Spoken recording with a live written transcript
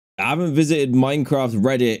haven't visited Minecraft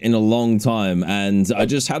Reddit in a long time, and I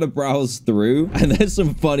just had a browse through, and there's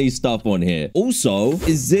some funny stuff on here. Also,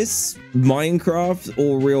 is this Minecraft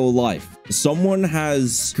or real life? Someone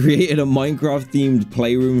has created a Minecraft themed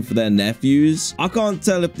playroom for their nephews. I can't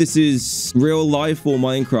tell if this is real life or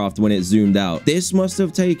Minecraft when it's zoomed out. This must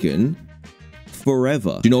have taken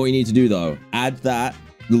forever. Do you know what you need to do though? Add that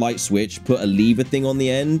light switch, put a lever thing on the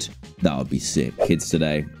end. That would be sick. Kids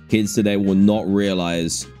today will not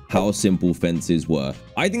realize how simple fences were.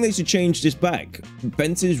 I think they should change this back.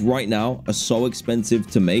 Fences right now are so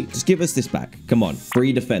expensive to make. Just give us this back. Come on.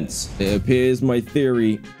 Free defense. It appears my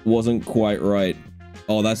theory wasn't quite right.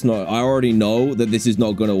 Oh, that's not... I already know that this is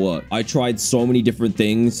not going to work. I tried so many different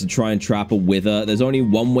things to try and trap a wither. There's only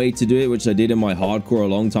one way to do it, which I did in my hardcore a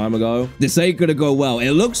long time ago. This ain't going to go well.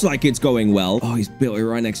 It looks like it's going well. Oh, he's built it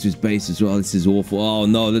right next to his base as well. This is awful. Oh,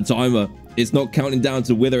 no, the timer. It's not counting down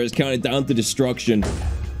to wither. It's counting down to destruction.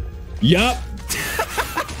 Yup.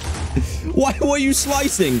 What are you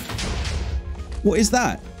slicing? What is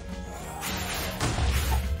that?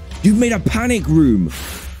 You've made a panic room.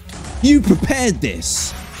 You prepared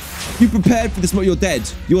this. You prepared for this, but you're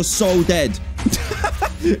dead. You're so dead.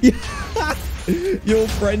 Your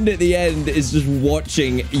friend at the end is just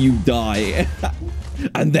watching you die.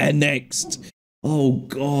 And they're next. Oh,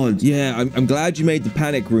 God. Yeah, I'm glad you made the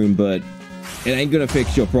panic room, but it ain't gonna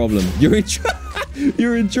fix your problem. You're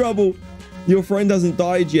in trouble. Your friend hasn't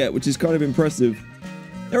died yet, which is kind of impressive.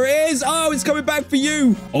 There it is. Oh, it's coming back for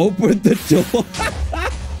you. Open the door.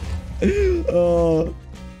 Oh.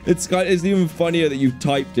 It's even funnier that you've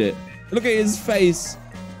typed it. Look at his face.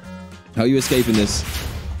 How are you escaping this?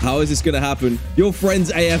 How is this gonna happen? Your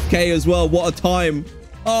friend's AFK as well. What a time.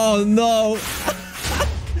 Oh no.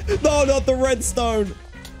 No, not the redstone.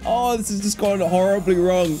 Oh, this has just gone horribly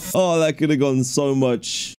wrong. Oh, that could have gone so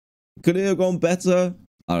much. Could it have gone better?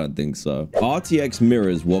 I don't think so. RTX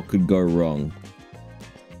mirrors, what could go wrong?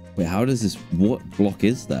 Wait, how does this... What block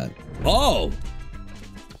is that? Oh!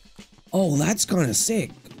 Oh, that's kind of sick.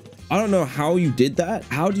 I don't know how you did that.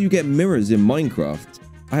 How do you get mirrors in Minecraft?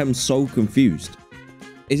 I am so confused.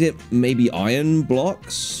 Is it maybe iron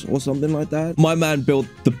blocks or something like that? My man built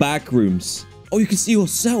the Backrooms. Oh, you can see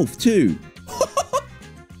yourself too.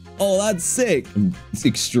 Oh, that's sick. It's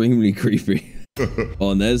extremely creepy.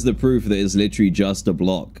 Oh, and there's the proof that it's literally just a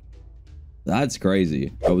block. That's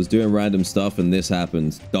crazy. I was doing random stuff and this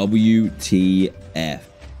happened. WTF.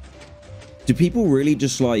 Do people really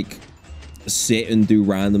just like sit and do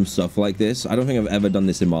random stuff like this? I don't think I've ever done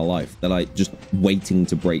this in my life. They're like just waiting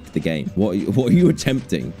to break the game. What are you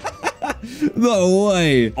attempting? No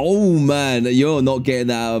way. Oh man, you're not getting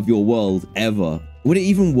that out of your world ever. Would it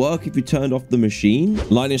even work if you turned off the machine?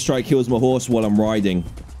 Lightning strike kills my horse while I'm riding.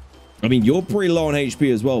 I mean, you're pretty low on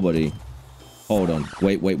HP as well, buddy. Hold on.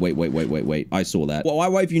 Wait. I saw that. Well,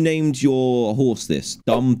 why have you named your horse this?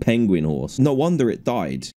 Dumb penguin horse. No wonder it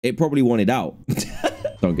died. It probably wanted out.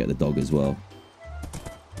 Don't get the dog as well.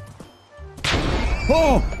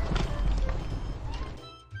 Oh!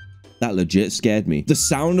 That legit scared me. The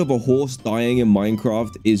sound of a horse dying in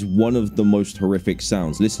Minecraft is one of the most horrific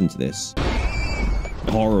sounds. Listen to this.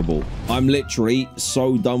 Horrible. I'm literally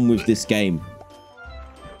so done with this game.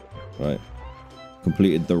 Right.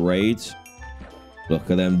 Completed the raid. Look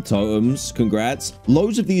at them totems. Congrats.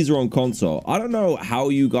 Loads of these are on console. I don't know how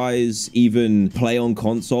you guys even play on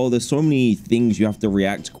console. There's so many things you have to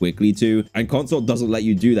react quickly to. And console doesn't let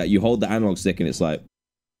you do that. You hold the analog stick and it's like...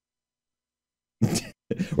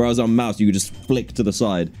 Whereas on mouse, you could just flick to the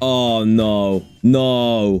side. Oh, no.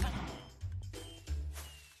 No.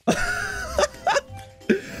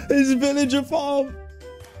 This villager farm.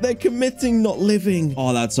 They're committing, not living.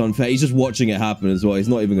 Oh, that's unfair. He's just watching it happen as well. He's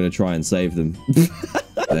not even going to try and save them.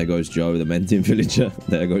 There goes Joe, the Mentin villager.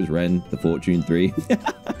 There goes Ren, the Fortune 3.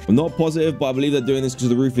 I'm not positive, but I believe they're doing this because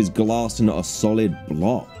the roof is glass and not a solid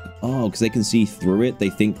block. Oh, because they can see through it. They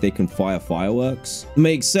think they can fire fireworks.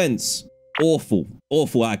 Makes sense.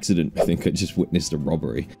 Awful accident. I think I just witnessed a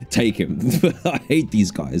robbery. Take him. I hate these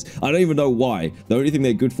guys. I don't even know why. The only thing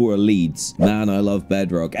they're good for are leads. Man, I love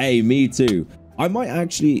Bedrock. Hey, me too. I might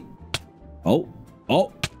actually... Oh.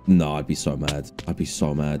 No, I'd be so mad. I'd be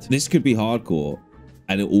so mad. This could be hardcore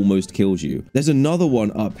and it almost kills you. There's another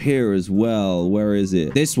one up here as well. Where is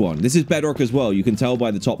it? This one. This is Bedrock as well. You can tell by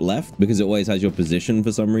the top left because it always has your position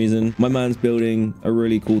for some reason. My man's building a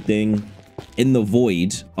really cool thing in the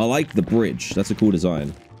void. I like the bridge. That's a cool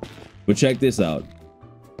design. But check this out.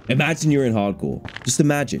 Imagine you're in hardcore. Just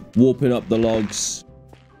imagine warping up the logs,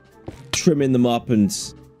 trimming them up, and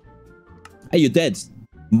hey, you're dead.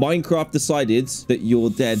 Minecraft decided that you're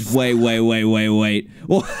dead. Wait.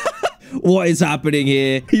 What is happening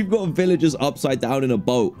here? You've got villagers upside down in a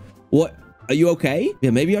boat. What? Are you okay? Yeah,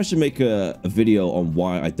 maybe I should make a video on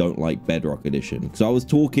why I don't like Bedrock Edition. Because I was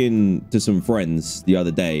talking to some friends the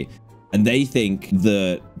other day, and they think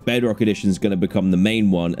that Bedrock Edition is going to become the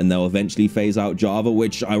main one, and they'll eventually phase out Java,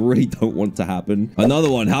 which I really don't want to happen. Another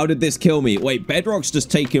one. How did this kill me? Wait, Bedrock's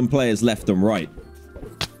just taking players left and right.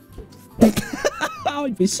 I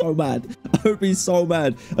would be so mad. I would be so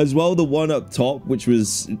mad. As well, the one up top, which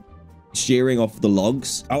was shearing off the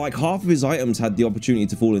logs. Like half of his items had the opportunity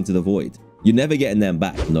to fall into the void. You're never getting them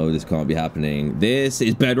back. No, this can't be happening. This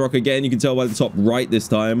is Bedrock again. You can tell by the top right this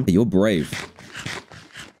time. Hey, you're brave.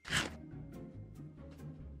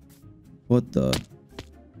 What the?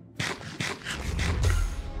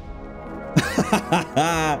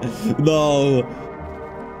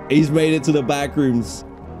 No. He's made it to the backrooms.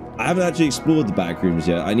 I haven't actually explored the backrooms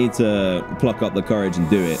yet. I need to pluck up the courage and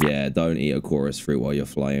do it. Yeah, don't eat a chorus fruit while you're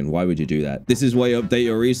flying. Why would you do that? This is why you update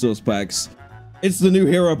your resource packs. It's the new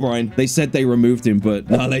Herobrine. They said they removed him, but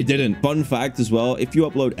no, they didn't. Fun fact as well, if you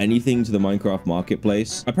upload anything to the Minecraft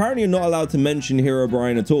marketplace, apparently you're not allowed to mention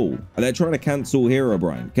Herobrine at all. They're trying to cancel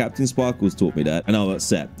Herobrine. Captain Sparkles taught me that, and I was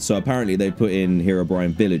upset. So apparently they put in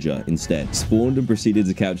Herobrine Villager instead. Spawned and proceeded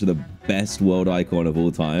to capture the best world icon of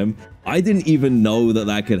all time. I didn't even know that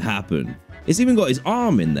that could happen. It's even got his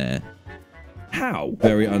arm in there. How?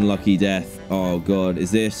 Very unlucky death. Oh God, is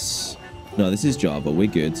this? No, this is Java. We're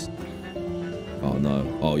good. Oh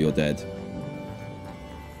no. Oh, you're dead.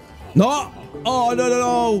 No! Oh, no, no,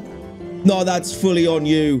 no! No, that's fully on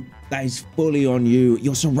you. That is fully on you.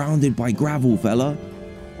 You're surrounded by gravel, fella.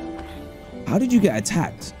 How did you get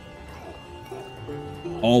attacked?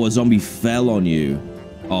 Oh, a zombie fell on you.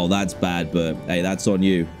 Oh, that's bad, but hey, that's on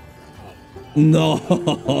you.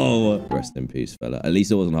 No! Rest in peace, fella. At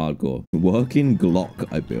least it wasn't hardcore. Working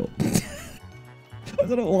Glock I built. I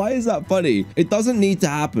don't know, why is that funny? It doesn't need to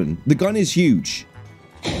happen. The gun is huge.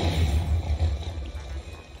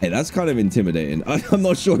 Hey, that's kind of intimidating. I'm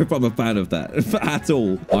not sure if I'm a fan of that at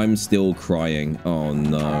all. I'm still crying. Oh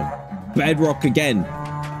no. Bedrock again.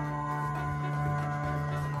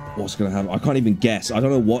 What's gonna happen? I can't even guess. I don't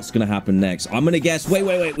know what's gonna happen next. I'm gonna guess.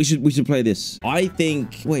 Wait. We should play this. I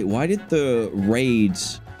think. Wait, why did the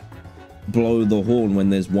raids blow the horn when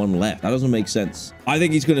there's one left? That doesn't make sense. I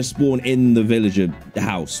think he's gonna spawn in the villager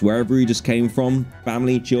house, wherever he just came from.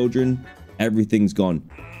 Family, children, everything's gone.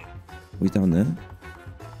 Are we down there?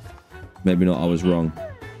 Maybe not. I was wrong.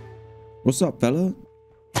 What's up, fella?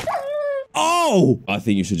 Oh! I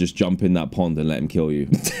think you should just jump in that pond and let him kill you.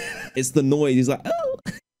 It's the noise. He's like, oh.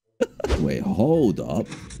 Wait, hold up.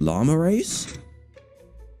 Llama race?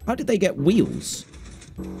 How did they get wheels?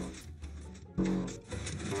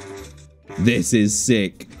 This is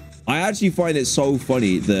sick. I actually find it so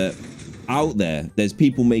funny that out there's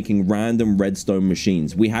people making random redstone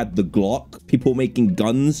machines. We had the Glock, people making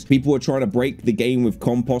guns. People are trying to break the game with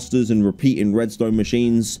composters and repeating redstone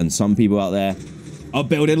machines. And some people out there are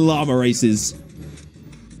building llama races.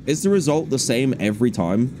 Is the result the same every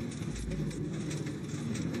time?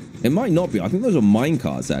 It might not be. I think those are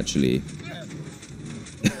minecarts, actually.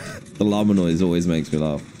 The llama noise always makes me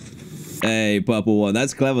laugh. Hey, purple one.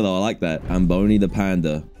 That's clever, though. I like that. And Boney the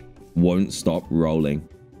panda won't stop rolling.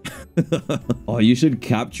 Oh, you should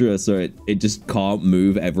capture it so it just can't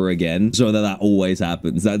move ever again, so that always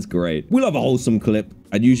happens. That's great. We love a wholesome clip,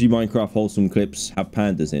 and usually Minecraft wholesome clips have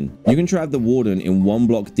pandas in. You can trap the warden in 1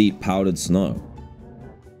 block deep powdered snow.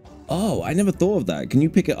 Oh, I never thought of that. Can you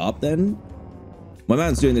pick it up then? My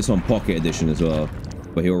man's doing this on Pocket Edition as well,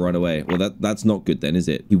 but he'll run away. Well, that's not good then, is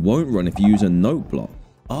it? He won't run if you use a note block.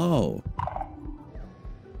 Oh.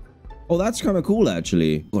 Oh, that's kind of cool,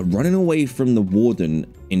 actually. But running away from the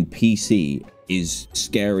warden in PC is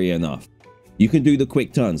scary enough. You can do the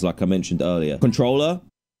quick turns, like I mentioned earlier. Controller,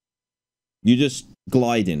 you just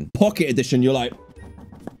glide in. Pocket Edition, you're like,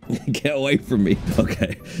 get away from me.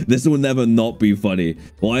 Okay, this will never not be funny.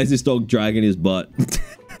 Why is this dog dragging his butt?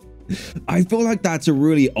 I feel like that's a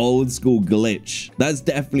really old school glitch. That's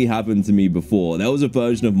definitely happened to me before. There was a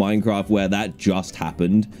version of Minecraft where that just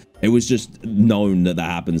happened. It was just known that that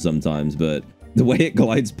happens sometimes, but the way it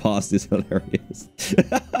glides past is hilarious.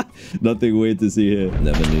 Nothing weird to see here.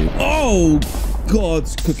 Never knew. Oh, God,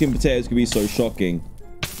 cooking potatoes can be so shocking.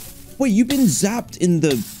 Wait, you've been zapped in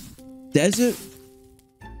the desert?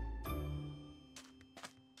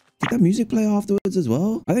 Did that music play afterwards as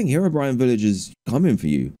well? I think Herobrine Village is coming for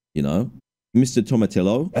you, you know? Mr.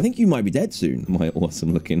 Tomatillo. I think you might be dead soon. My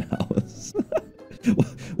awesome looking house.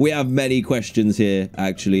 We have many questions here,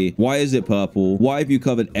 actually. Why is it purple? Why have you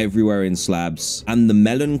covered everywhere in slabs? And the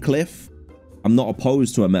melon cliff? I'm not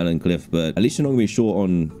opposed to a melon cliff, but at least you're not going to be short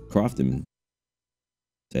on crafting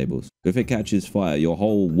tables. If it catches fire, your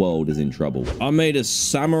whole world is in trouble. I made a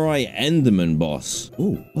samurai enderman boss.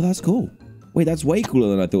 Oh, well, that's cool. Wait, that's way cooler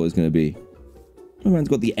than I thought it was going to be. My man's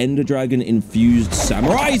got the ender dragon infused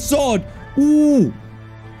samurai sword. Ooh.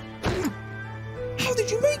 How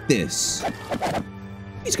did you make this?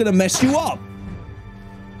 He's going to mess you up.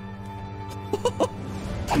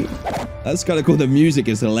 That's kind of cool. The music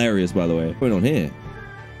is hilarious, by the way. What's going on here?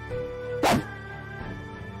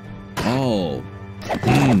 Oh.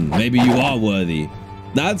 Maybe you are worthy.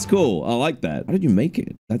 That's cool. I like that. How did you make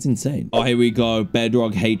it? That's insane. Oh, here we go.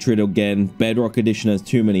 Bedrock hatred again. Bedrock edition has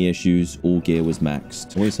too many issues. All gear was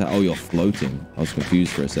maxed. What is that? Oh, you're floating. I was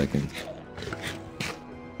confused for a second.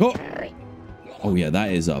 Oh. Oh, yeah,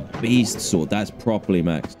 that is a beast sword. That's properly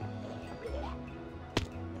maxed.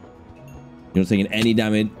 You're not taking any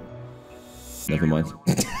damage. Never mind.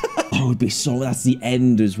 Oh, it'd be so... That's the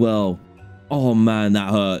end as well. Oh, man,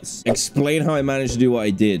 that hurts. Explain how I managed to do what I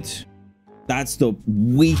did. That's the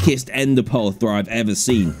weakest ender pearl throw I've ever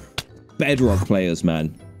seen. Bedrock players,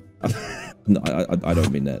 man. No, I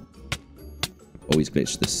don't mean that. Always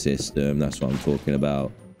glitched the system. That's what I'm talking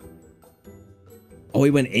about. Oh,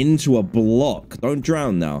 he went into a block. Don't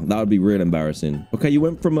drown now. That would be real embarrassing. Okay, you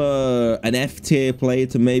went from an F tier play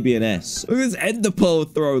to maybe an S. Look at this ender pearl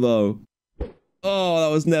throw, though. Oh,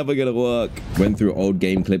 that was never gonna work. Went through old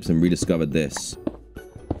game clips and rediscovered this.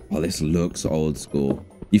 Oh, this looks old school.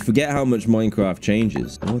 You forget how much Minecraft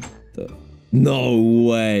changes. What the? No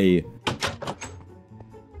way.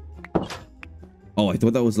 Oh, I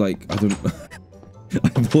thought that was like, I don't... I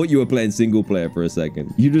thought you were playing single player for a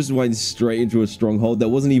second. You just went straight into a stronghold. There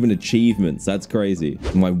wasn't even achievements. That's crazy.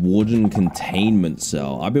 My warden containment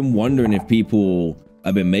cell. I've been wondering if people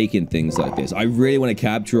have been making things like this. I really want to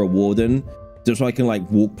capture a warden just so I can like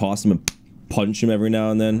walk past him and punch him every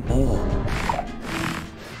now and then. Oh.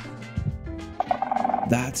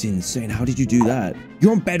 That's insane. How did you do that?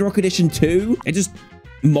 You're on Bedrock Edition 2? It just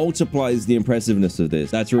multiplies the impressiveness of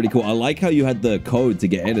this. That's really cool. I like how you had the code to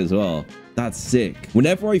get in as well. That's sick.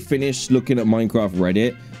 Whenever I finish looking at Minecraft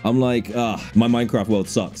Reddit, I'm like, my Minecraft world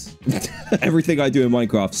sucks. Everything I do in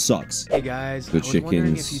Minecraft sucks. Hey guys, Good I was chickens.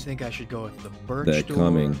 wondering if you think I should go with the birch They're door,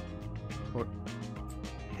 coming. Or...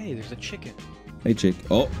 Hey, there's a chicken. Hey, chick.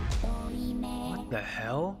 Oh. What the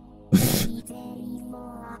hell?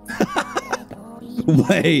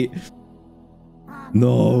 Wait.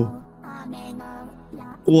 No.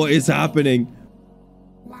 What is happening?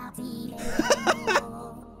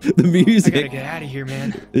 The music. I gotta get out of here,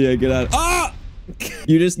 man. Yeah, get out. Ah!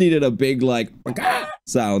 You just needed a big, like,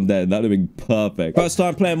 sound then. That would have been perfect. First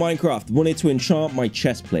time playing Minecraft. Wanted to enchant my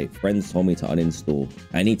chest plate. Friends told me to uninstall.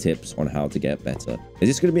 Any tips on how to get better? Is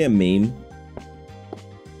this going to be a meme?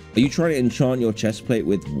 Are you trying to enchant your chest plate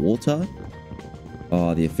with water?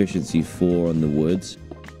 Oh, the efficiency 4 on the woods.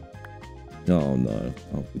 Oh, no.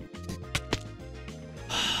 Oh.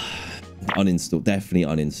 Uninstall. Definitely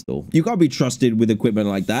uninstall. You gotta be trusted with equipment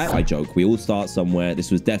like that. I joke. We all start somewhere. This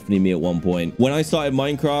was definitely me at one point. When I started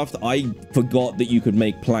Minecraft, I forgot that you could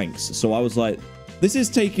make planks. So I was like, this is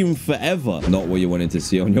taking forever. Not what you wanted to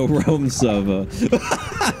see on your Realm server.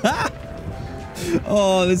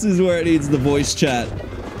 Oh, this is where it needs the voice chat.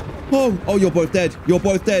 Oh, you're both dead. You're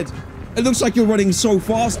both dead. It looks like you're running so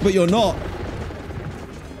fast, but you're not.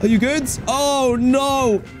 Are you good? Oh,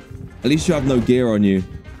 no. At least you have no gear on you.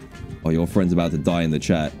 Oh, your friend's about to die in the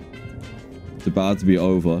chat. It's about to be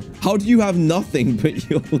over. How do you have nothing, but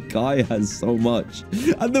your guy has so much?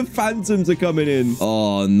 And the phantoms are coming in.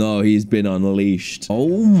 Oh, no, he's been unleashed.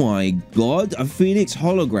 Oh, my God. A Phoenix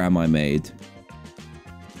hologram I made.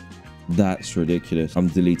 That's ridiculous. I'm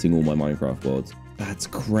deleting all my Minecraft worlds. That's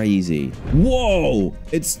crazy. Whoa!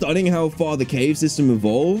 It's stunning how far the cave system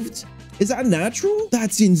evolved. Is that natural?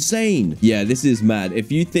 That's insane. Yeah, this is mad.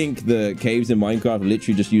 If you think the caves in Minecraft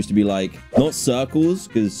literally just used to be like, not circles,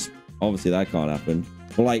 because obviously that can't happen,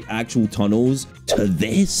 but like actual tunnels, to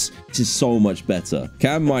this is so much better.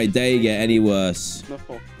 Can my day get any worse? No,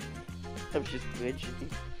 I'm just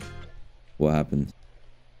glitching. What happened?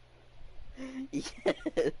 Yes.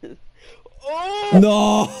 Oh!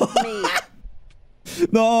 No!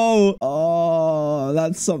 No. Oh,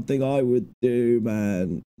 that's something I would do,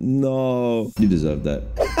 man. No. You deserve that.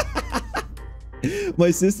 My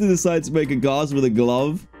sister decided to make a guard with a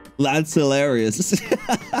glove. That's hilarious.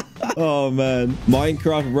 Oh, man.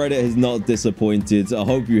 Minecraft Reddit has not disappointed. I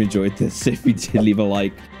hope you enjoyed this. If you did, leave a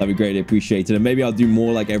like. That'd be greatly appreciated. And maybe I'll do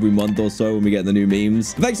more like every month or so when we get the new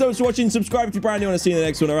memes. Thanks so much for watching. Subscribe if you're brand new. I want to see you in the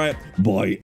next one. All right. Bye.